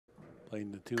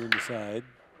Playing the 2 in the side.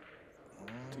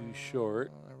 Too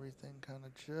short. Everything kind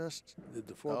of just. Did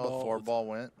the 4-ball? 4-ball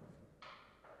went.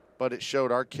 But it showed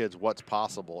our kids what's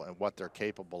possible and what they're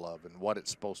capable of and what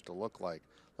it's supposed to look like.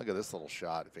 Look at this little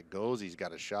shot. If it goes, he's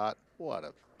got a shot. What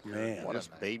a man! What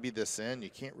just baby this in. You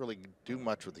can't really do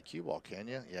much with the cue ball, can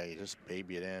you? Yeah, you just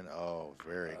baby it in. Oh,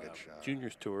 very good shot.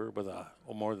 Juniors tour with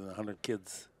more than 100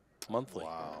 kids monthly.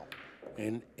 Wow.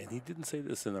 And he didn't say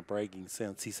this in a bragging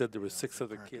sense. He said there was 6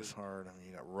 other kids. Hard. I mean,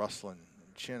 you got Ruslan,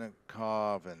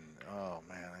 Chinnikov, and oh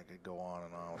man, I could go on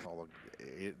and on with all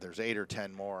the. There's 8 or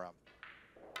 10 more.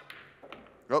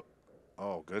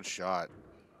 Oh, good shot.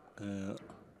 Yeah,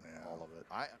 all of it.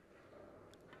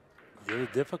 The other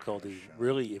difficulty,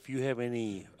 really, if you have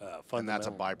any fundamental. And that's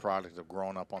a byproduct of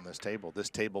growing up on this table. This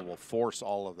table will force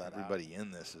all of that. Everybody in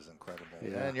this is incredible.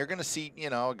 Yeah. And you're going to see, you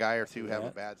know, a guy or two have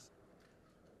a bad.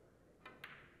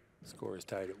 Score is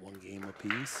tied at 1 game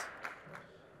apiece.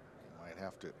 He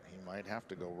might have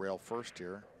to go rail first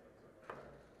here.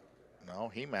 No,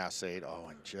 he massed. Oh,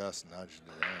 and just nudged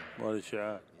it in. What a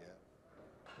shot.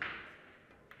 Yeah.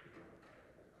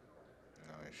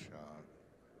 Nice shot.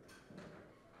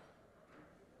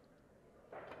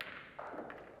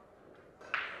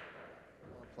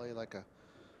 Play like a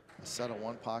set of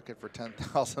 1 pocket for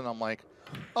 10,000. I'm like,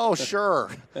 oh, sure.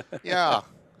 Yeah.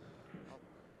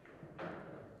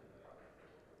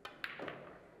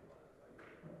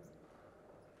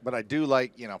 But I do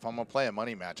like, you know, if I'm going to play a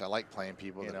money match, I like playing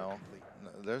people, you know.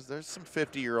 There's some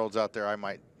 50-year-olds out there I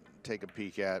might take a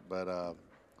peek at, but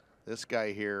this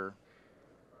guy here,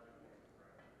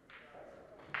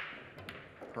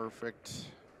 Just perfect.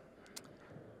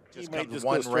 Just might comes just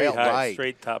one go straight rail, high, right?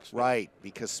 straight top spin. Right,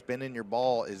 because spinning your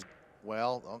ball is,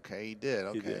 well, okay, he did.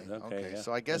 Okay, He did, okay, yeah.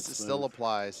 So I guess That's it still smooth.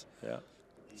 applies. Yeah,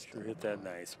 he sure hit that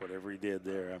nice. Whatever he did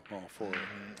there, I'm all for it.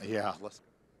 Yeah.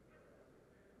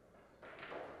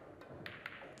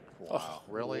 Wow,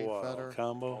 really, wow. Fedor?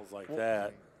 Combos like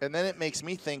that. And then it makes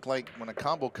me think, like, when a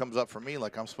combo comes up for me,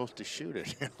 like I'm supposed to shoot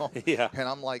it, you know? Yeah. And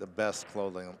I'm like the best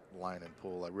clothing line in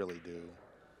pool, I really do.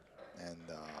 And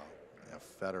yeah,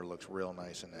 Fedor looks real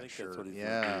nice in I that think shirt. that's what he's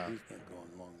Yeah. gonna do. He's not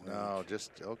going long range. No,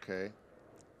 just okay.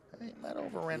 He might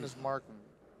overran his mark.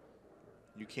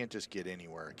 You can't just get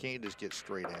anywhere. Can't just get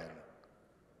straight in. An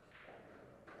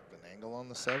angle on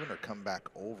the 7 or come back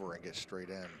over and get straight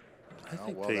in. I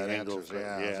think well, the that angles answers, are-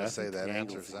 yeah, I was I gonna say think that the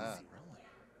answers angles that.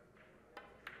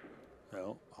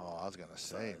 No, Oh, I was gonna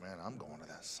say, man, I'm going to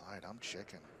that side. I'm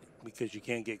chicken. because you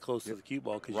can't get close to the cue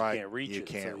ball because Right, you can't reach it. You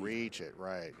can't so reach it,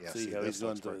 right? Yeah. See how this he's going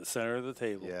looks to great. the center of the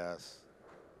table. Yes.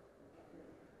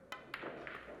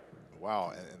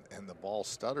 Wow, and the ball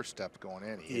stutter stepped going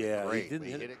in. He hit it great. he didn't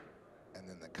hit it. And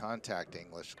then the contact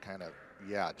English kind of,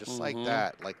 yeah, just like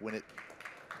that. Like when you.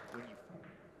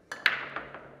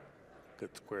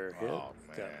 Good square hit. Oh,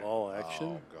 Got man. ball action.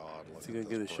 Oh, God. Is he going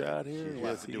to get a shot here? He'll have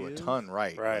Yes, to do he a is. ton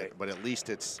right. Right. But at least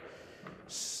it's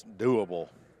doable.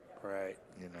 Right.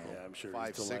 You know, Yeah, I'm sure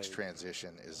 5-6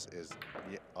 transition is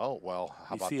yeah, oh, well,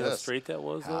 how You about see this? how straight that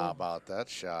was, though? How about that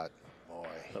shot? Boy.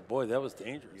 But boy, that was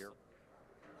dangerous.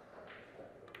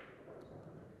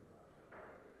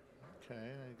 Okay,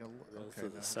 To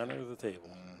the center of the table.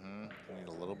 We need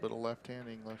a little bit of left-hand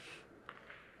English.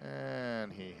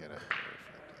 And he hit it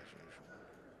perfect as usual.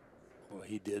 Well,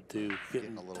 he did too.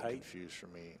 Getting a little tight. confused for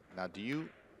me. Now, do you?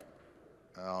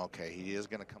 Oh, okay, he is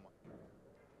going to come up.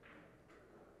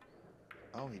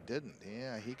 Oh, he didn't.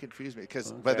 Yeah, he confused me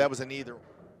because, but that was an either.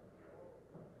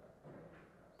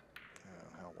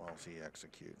 How well does he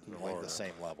execute? Like the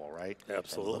same level, right?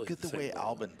 Absolutely. And look at the Same way level.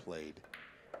 Albin played.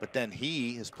 But then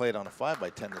he has played on a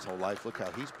 5x10 his whole life. Look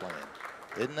how he's playing.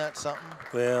 Isn't that something?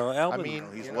 Well, Albin, I mean,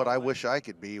 he's what I wish I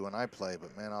could be when I play.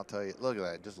 But man, I'll tell you, look at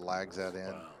that. Just lags that in.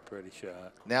 Wow, pretty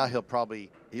shot. Now he'll probably.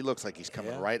 He looks like he's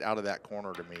coming right out of that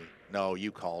corner to me. No,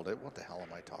 you called it. What the hell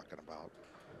am I talking about?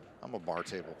 I'm a bar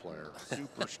table player.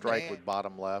 Super strike with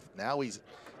bottom left. Now he's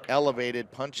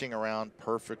elevated, punching around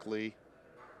perfectly.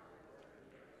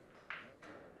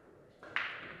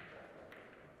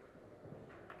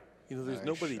 You know, there's Nice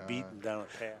nobody shot. beating down a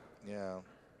path. Yeah.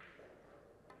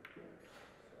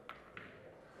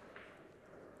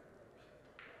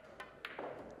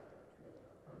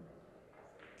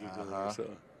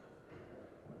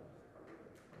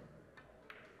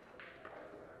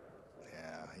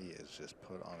 Yeah, he is just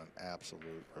put on an absolute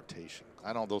rotation.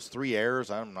 I don't know, those 3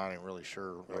 errors, I'm not even really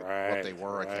sure what they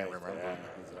were. I can't remember. Yeah,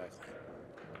 exactly.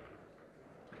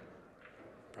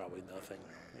 Probably nothing.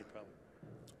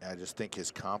 I just think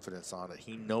his confidence on it.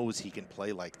 He knows he can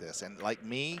play like this. And like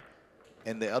me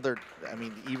and the other, I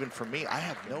mean, even for me, I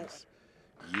have no.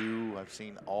 I've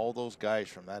seen all those guys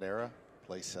from that era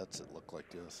play sets that look like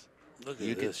this. Look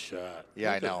You at could- this shot. Yeah,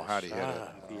 Look I at know. the How do you hit it?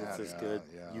 shot. If he hits this Yeah, good,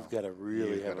 yeah. you've got to really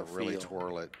You've have got a to really feel.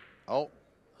 twirl it. Oh,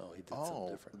 Oh, he did something oh,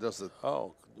 different. does the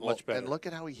Oh, much better. And look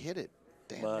at how he hit it.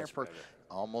 Damn near Much perfect. better.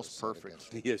 Almost perfect.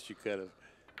 Yes, you could have,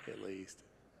 at least.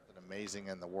 Been amazing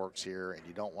in the works here, and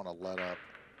you don't want to let up.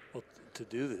 Well, to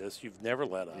do this, you've never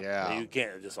let up. Yeah. You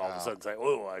can't just all of Yeah. a sudden say,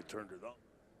 "Oh, I turned it on."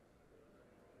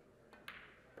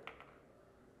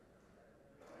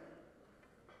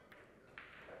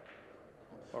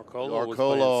 Arcolo was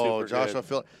playing super Joshua good.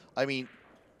 Phil. I mean,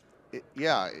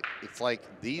 it's like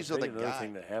these I'll are the tell you another guys.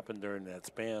 thing that happened during that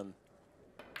span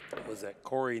was that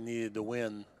Corey needed to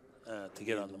win to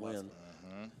get on the win.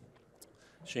 Mm-hmm.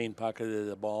 Shane pocketed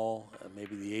the ball,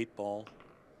 maybe the 8 ball,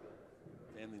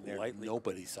 standing there.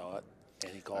 Nobody saw it,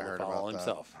 and he called the foul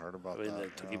himself. Heard about I mean,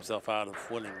 that. took himself out of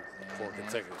winning 4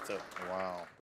 consecutive. So Wow.